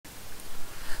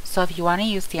So if you want to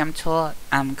use CMTool,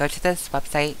 go to this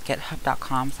website,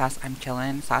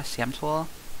 github.com/imchillin/CMTool,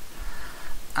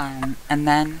 and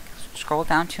then scroll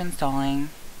down to installing.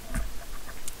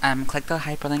 Click the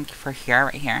hyperlink for here,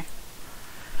 right here.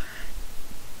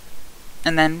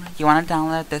 And then you want to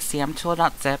download the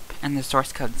cmtool.zip and the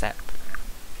source code zip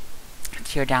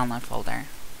to your download folder.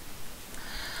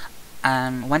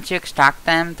 Once you extract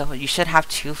them, you should have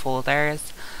 2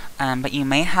 folders, but you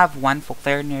may have one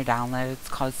folder in your downloads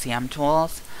called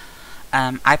CMTools.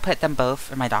 I put them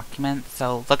both in my document,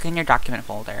 so look in your document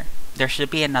folder. There should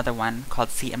be another one called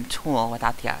CMTool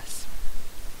without the S.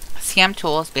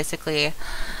 CMTools basically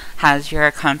has your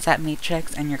concept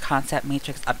matrix and your concept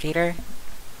matrix updater.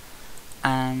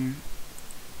 And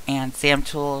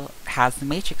CMTool has the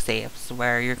matrix saves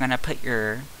where you're going to put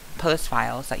your post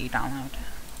files that you download.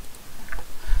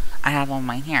 I have all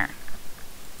mine here.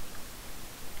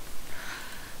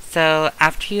 So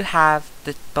after you have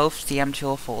both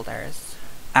CMTool folders,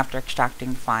 after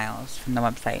extracting files from the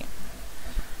website,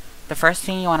 the first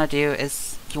thing you want to do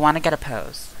is you want to get a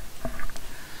pose.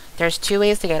 There's 2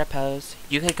 ways to get a pose.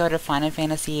 You could go to Final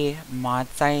Fantasy mod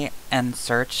site and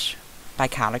search by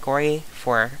category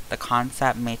for the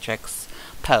concept matrix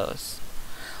pose,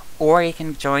 or you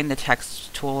can join the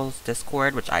CMTools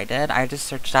Discord, which I did. I just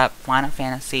searched up Final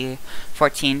Fantasy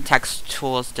 14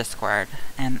 CMTools Discord,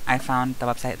 and I found the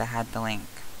website that had the link.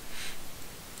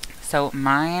 So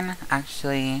mine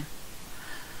actually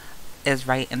is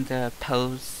right in the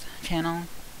pose channel.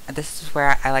 This is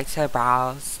where I like to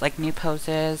browse like new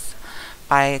poses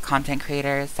by content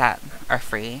creators that are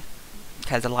free,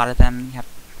 because a lot of them you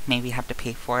maybe have to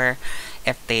pay for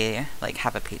if they like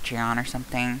have a Patreon or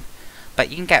something. But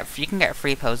you can get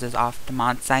free poses off the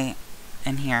mod site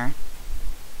in here.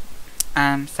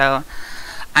 So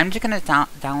I'm just gonna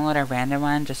download a random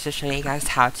one just to show you guys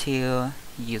how to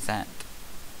use it.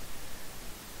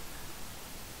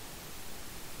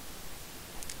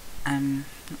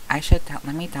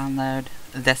 Let me download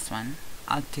this one.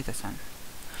 I'll do this one.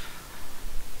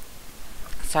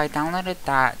 So I downloaded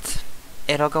that.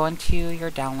 It'll go into your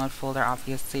download folder,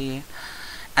 obviously.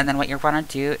 And then what you're going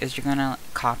to do is you're going to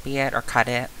copy it or cut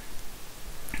it.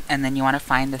 And then you want to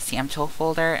find the CMTool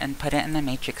folder and put it in the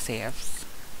matrix saves.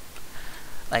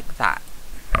 Like that.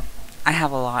 I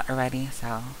have a lot already,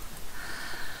 so.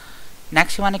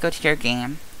 Next you want to go to your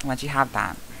game, once you have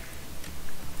that.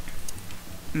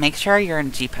 Make sure you're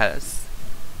in G-pose.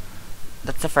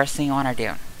 That's the first thing you want to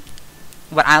do.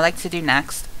 What I like to do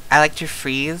next, I like to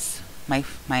freeze my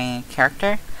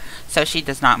character so she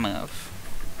does not move.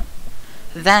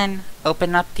 Then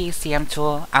open up the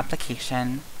CMTool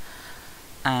application.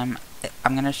 I'm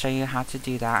going to show you how to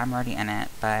do that. I'm already in it,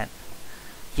 but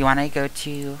you want to go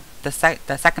to the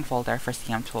second folder for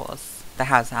CMTools that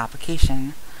has the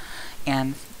application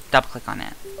and double click on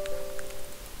it.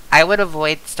 I would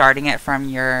avoid starting it from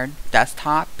your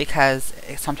desktop because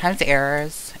sometimes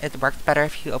errors. It works better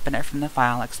if you open it from the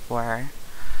File Explorer.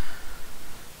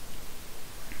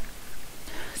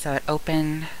 So it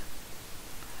open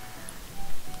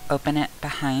it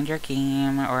behind your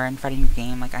game or in front of your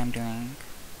game like I'm doing.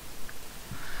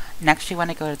 Next you want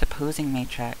to go to the Posing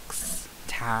Matrix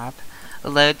tab,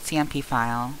 load CMP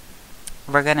file.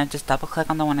 We're going to just double click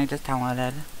on the one I just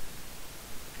downloaded.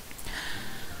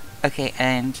 Okay,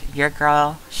 and your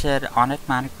girl should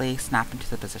automatically snap into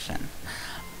the position.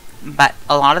 But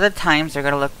a lot of the times they're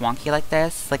going to look wonky like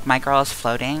this, like my girl is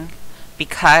floating,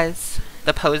 because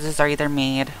the poses are either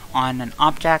made on an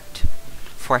object,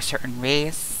 for a certain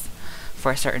race,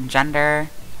 for a certain gender.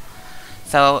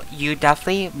 So you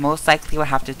definitely most likely will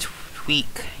have to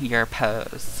tweak your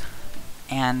pose.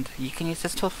 And you can use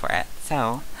this tool for it.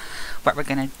 So what we're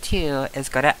going to do is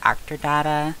go to actor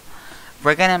data.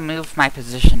 We're going to move my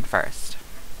position first.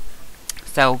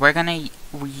 So we're going to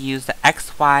use the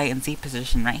X, Y, and Z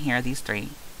position right here, these 3,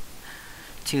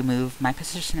 to move my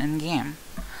position in the game.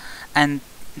 And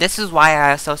this is why I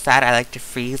also said I like to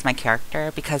freeze my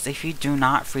character, because if you do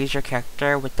not freeze your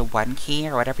character with the 1 key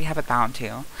or whatever you have it bound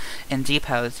to in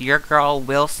G-pose, your girl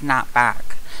will snap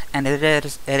back, and it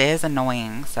is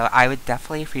annoying. So I would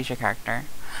definitely freeze your character.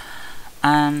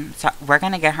 So we're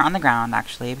gonna get her on the ground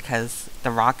actually, because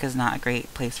the rock is not a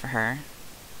great place for her.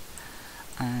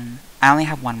 I only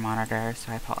have 1 monitor,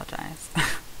 so I apologize.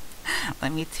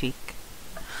 Let me tweak.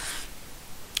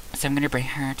 So I'm gonna bring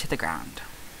her to the ground.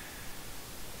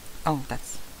 Oh,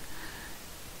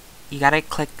 you gotta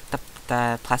click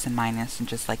the plus and minus and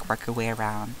just like work your way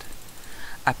around,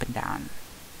 up and down.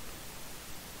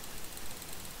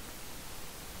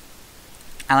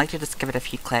 I like to just give it a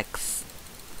few clicks.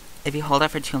 If you hold it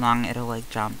for too long, it'll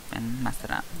like jump and mess it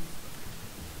up.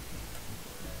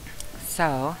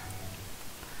 So,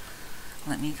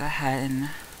 let me go ahead and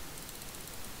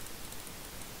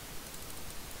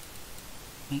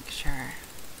make sure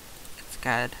it's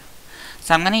good.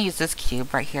 So I'm going to use this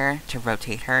cube right here to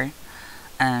rotate her.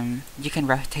 You can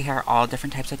rotate her all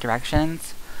different types of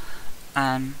directions.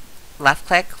 Left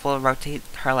click will rotate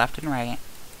her left and right.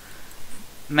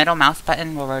 Middle mouse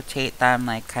button will rotate them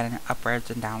like kind of upwards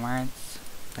and downwards,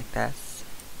 like this.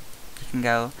 You can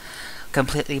go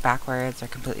completely backwards or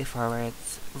completely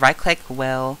forwards. Right click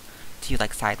will do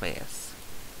like sideways.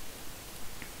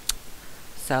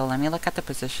 So let me look at the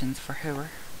positions for her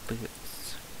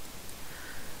boots.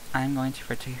 I'm going to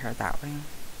rotate her that way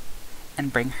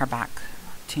and bring her back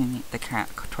to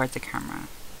towards the camera.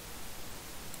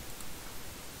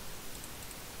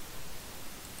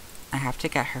 I have to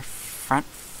get her front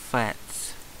foot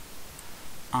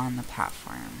on the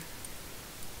platform.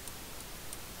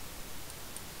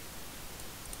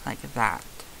 Like that.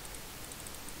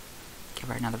 Give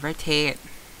her another rotate.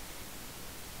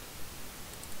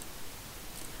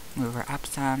 Move her up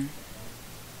some.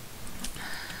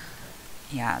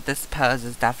 Yeah, this pose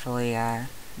is definitely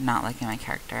not liking my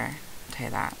character. I'll tell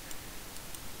you that.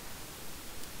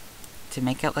 To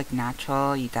make it look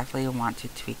natural, you definitely want to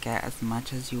tweak it as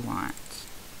much as you want.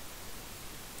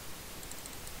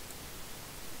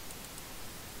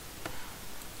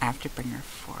 I have to bring her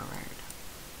forward.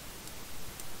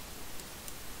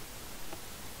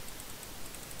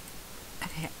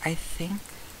 Okay, I think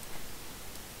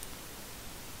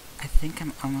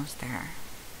I'm almost there.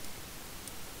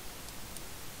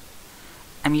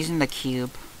 I'm using the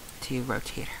cube to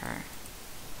rotate her.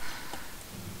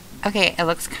 Okay, it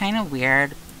looks kind of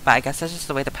weird, but I guess that's just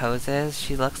the way the pose is.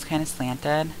 She looks kind of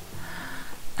slanted.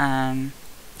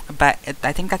 But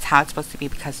I think that's how it's supposed to be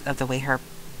because of the way her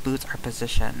boots are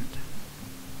positioned.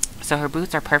 So her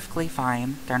boots are perfectly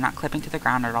fine. They're not clipping to the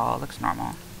ground at all. It looks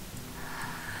normal.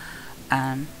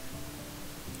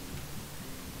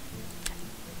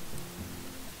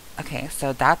 Okay,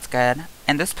 so that's good.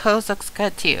 And this pose looks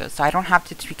good too, so I don't have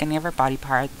to tweak any of her body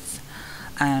parts.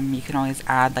 You can always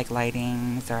add like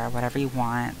lightings or whatever you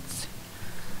want.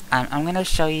 I'm going to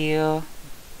show you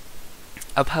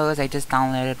a pose I just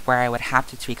downloaded where I would have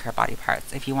to tweak her body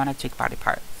parts if you want to tweak body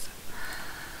parts.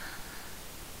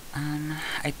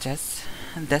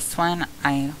 This one,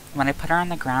 when I put her on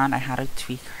the ground, I had to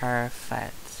tweak her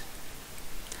foot.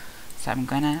 So I'm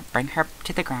going to bring her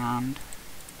to the ground.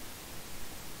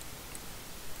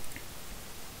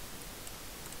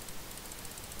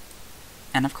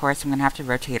 And of course I'm going to have to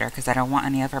rotate her because I don't want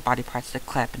any of her body parts to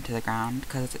clip into the ground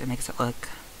because it makes it look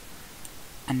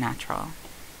unnatural.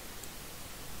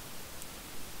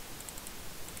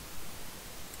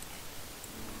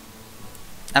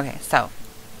 Okay, so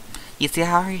you see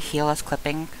how her heel is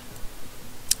clipping?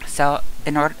 So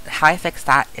how I fix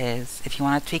that is, if you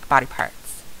want to tweak body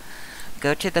parts,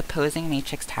 go to the posing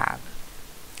matrix tab,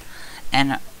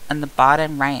 and on the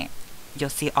bottom right you'll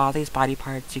see all these body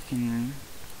parts.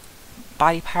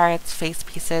 Body parts, face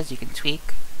pieces you can tweak.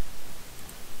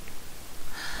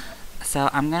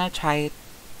 So I'm going to try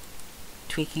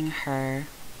tweaking her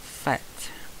foot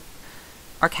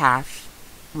or calf,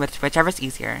 whichever's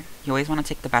easier. You always want to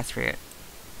take the best route.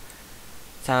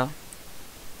 So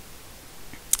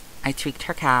I tweaked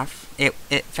her calf. It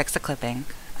fixed the clipping.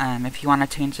 If you want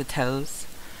to change the toes,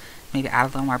 maybe add a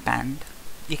little more bend,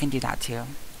 you can do that too.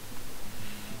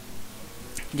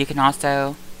 You can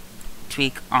also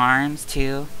tweak arms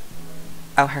too.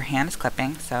 Oh, her hand is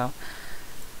clipping, so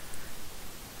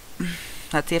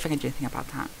let's see if I can do anything about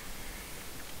that.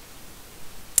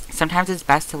 Sometimes it's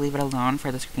best to leave it alone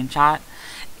for the screenshot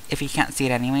if you can't see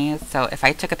it anyways. So if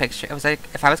I took a picture, it was like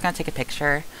if I was going to take a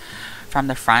picture from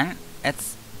the front,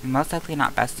 it's most likely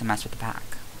not best to mess with the back,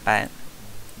 but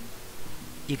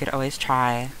you could always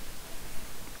try.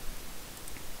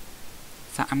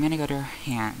 So I'm going to go to her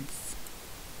hands.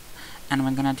 And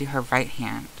I'm going to do her right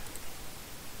hand.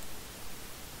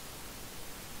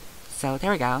 So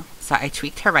there we go. So I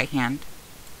tweaked her right hand.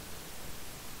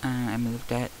 I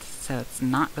moved it so it's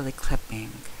not really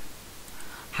clipping.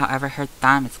 However, her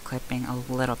thumb is clipping a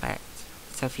little bit.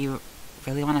 So if you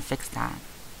really want to fix that,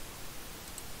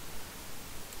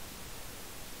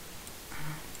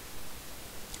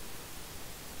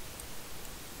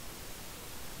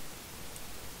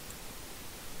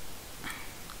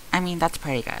 I mean, that's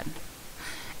pretty good.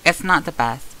 It's not the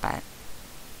best, but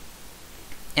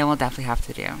it will definitely have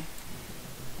to do.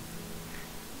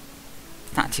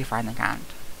 It's not too far in the ground.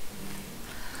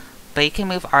 But you can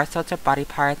move all sorts of body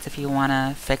parts if you want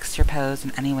to fix your pose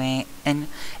in any way. And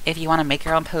if you want to make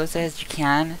your own poses, you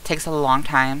can. It takes a long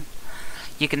time.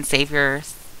 You can save your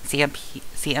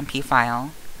CMP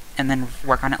file and then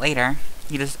work on it later.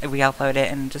 You just re-upload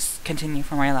it and just continue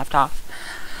from where you left off.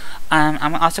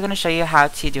 I'm also going to show you how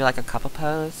to do like a couple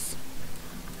pose.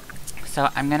 So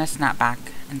I'm going to snap back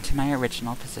into my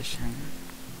original position.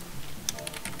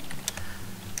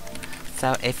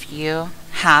 So if you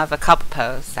have a couple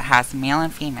pose that has male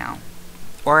and female,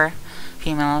 or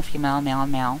female, female, male,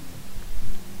 male,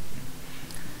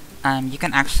 you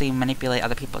can actually manipulate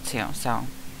other people too. So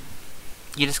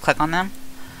you just click on them.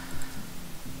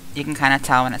 You can kind of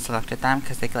tell when it selected them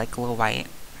because they like a little white.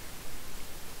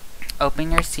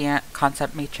 Open your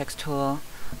concept matrix tool,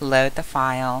 load the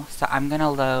file. So I'm going to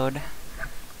load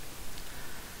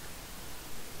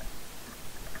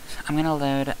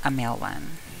a male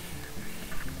one.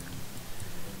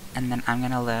 And then I'm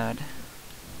going to load,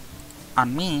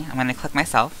 on me, I'm going to click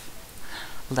myself,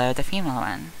 load the female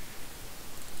one.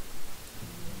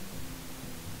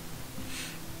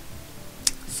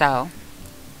 So,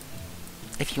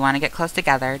 if you want to get close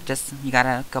together, you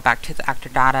gotta go back to the actor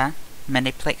data,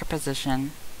 manipulate your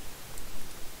position.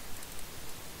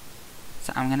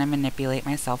 So I'm going to manipulate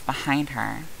myself behind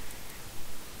her.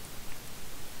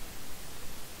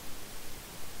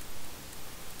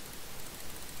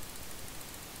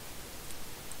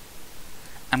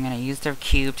 I'm going to use the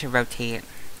cube to rotate.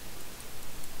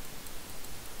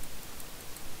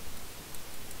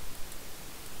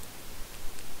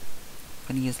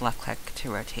 I'm going to use left click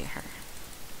to rotate her.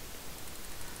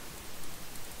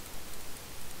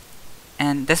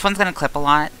 And this one's going to clip a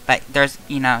lot, but there's,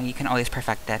 you know, you can always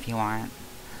perfect it if you want.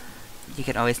 You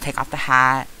could always take off the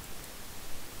hat.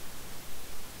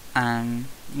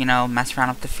 You know, mess around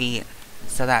with the feet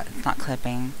so that it's not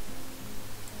clipping.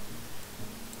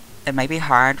 It might be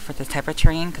hard for this type of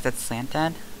terrain because it's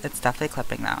slanted. It's definitely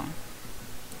clipping though.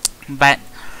 But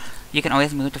you can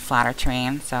always move to flatter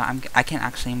terrain, so I can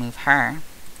actually move her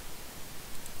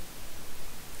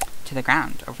to the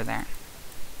ground over there.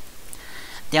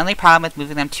 The only problem with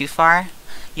moving them too far,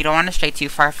 you don't want to stray too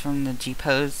far from the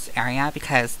G-pose area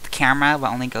because the camera will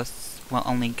only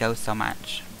go so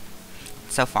much,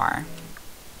 so far.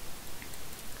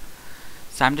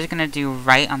 So I'm just going to do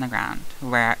right on the ground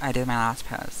where I did my last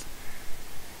pose.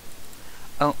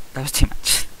 Oh, that was too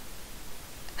much.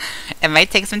 It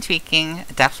might take some tweaking.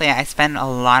 Definitely, I spend a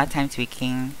lot of time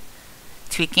tweaking,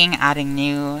 adding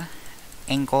new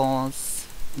angles,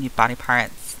 new body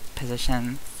parts,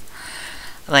 positions.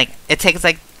 Like, it takes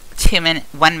like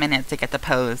 1 minute to get the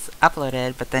pose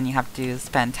uploaded, but then you have to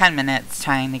spend 10 minutes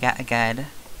trying to get a good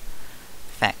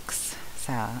fix.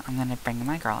 So I'm going to bring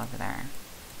my girl over there.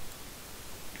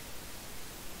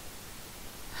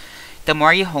 The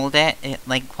more you hold it, it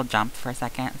like will jump for a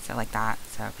second, so like that,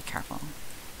 so be careful.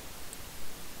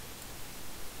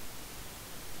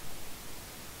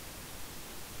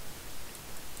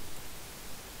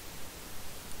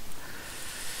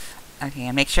 Okay,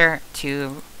 and make sure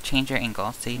to change your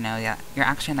angle so you know that you're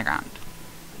actually on the ground.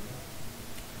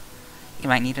 You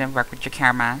might need to work with your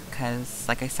camera because,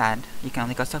 like I said, you can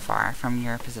only go so far from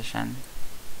your position.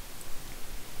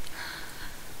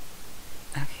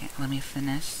 Okay, let me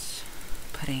finish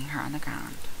putting her on the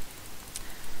ground.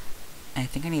 I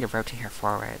think I need to rotate her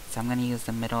forward, so I'm going to use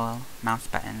the middle mouse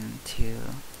button to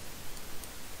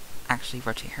actually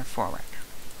rotate her forward.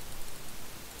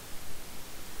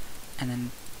 And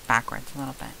then backwards a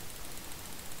little bit.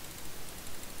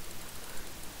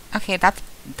 Okay, that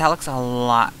looks a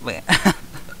lot. Wait.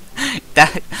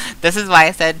 This is why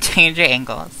I said change your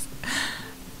angles.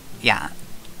 Yeah,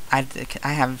 I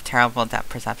have terrible depth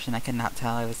perception. I could not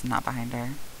tell I was not behind her.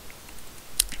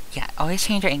 Yeah, always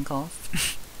change your angles.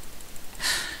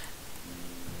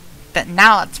 But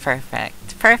now it's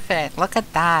perfect. Perfect. Look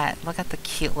at that. Look at the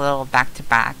cute little back to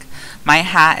back. My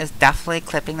hat is definitely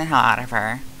clipping the hell out of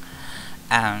her.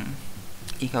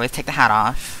 You can always take the hat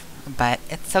off, but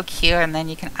it's so cute. And then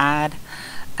you can add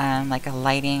like a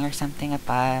lighting or something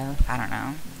above. I don't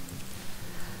know.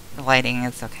 The lighting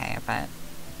is okay, but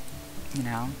you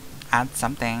know, add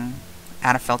something,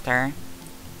 add a filter.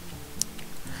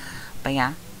 But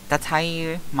yeah, that's how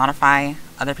you modify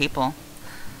other people.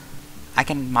 I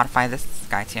can modify this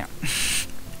guy too.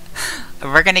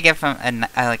 We're gonna give him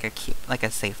like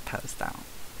a safe pose though.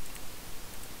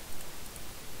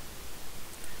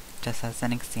 Just as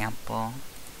an example,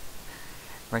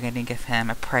 we're gonna give him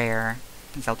a prayer,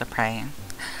 Zelda pray,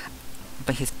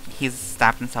 but he's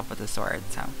stabbed himself with a sword,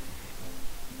 so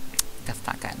that's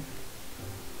not good.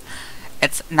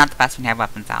 It's not the best when you have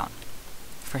weapons out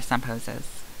for some poses.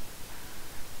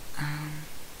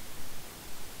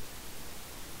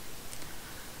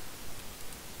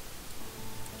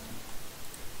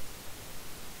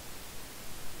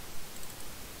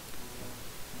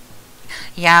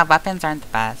 Yeah, weapons aren't the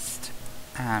best.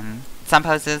 Some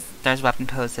poses, there's weapon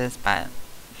poses, but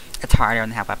it's harder when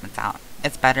they have weapons out.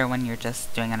 It's better when you're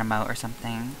just doing an emote or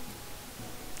something.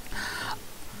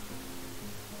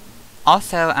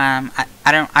 Also,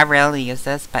 I rarely use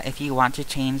this, but if you want to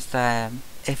change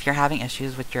if you're having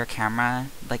issues with your camera,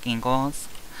 like angles,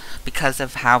 because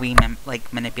of how we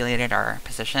manipulated our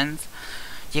positions,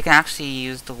 you can actually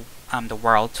use the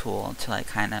world tool to like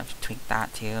kind of tweak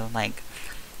that too. Like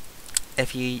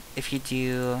if you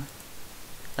do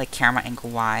like camera angle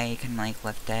Y, you can like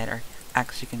lift it, or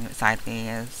X you can do it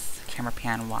sideways, camera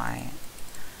pan Y.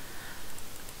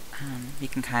 You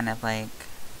can kind of like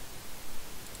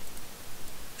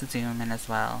zoom in as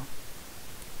well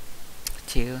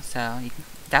too, so you can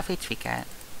definitely tweak it.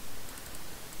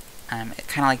 It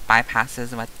kind of like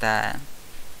bypasses what the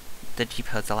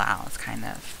G-pose allows, kind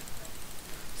of.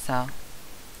 So,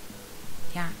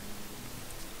 yeah.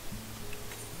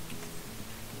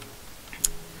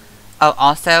 Oh,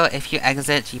 also, if you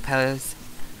exit G-pose,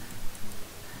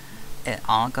 it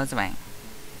all goes away.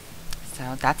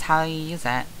 So that's how you use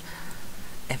it.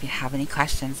 If you have any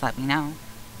questions, let me know.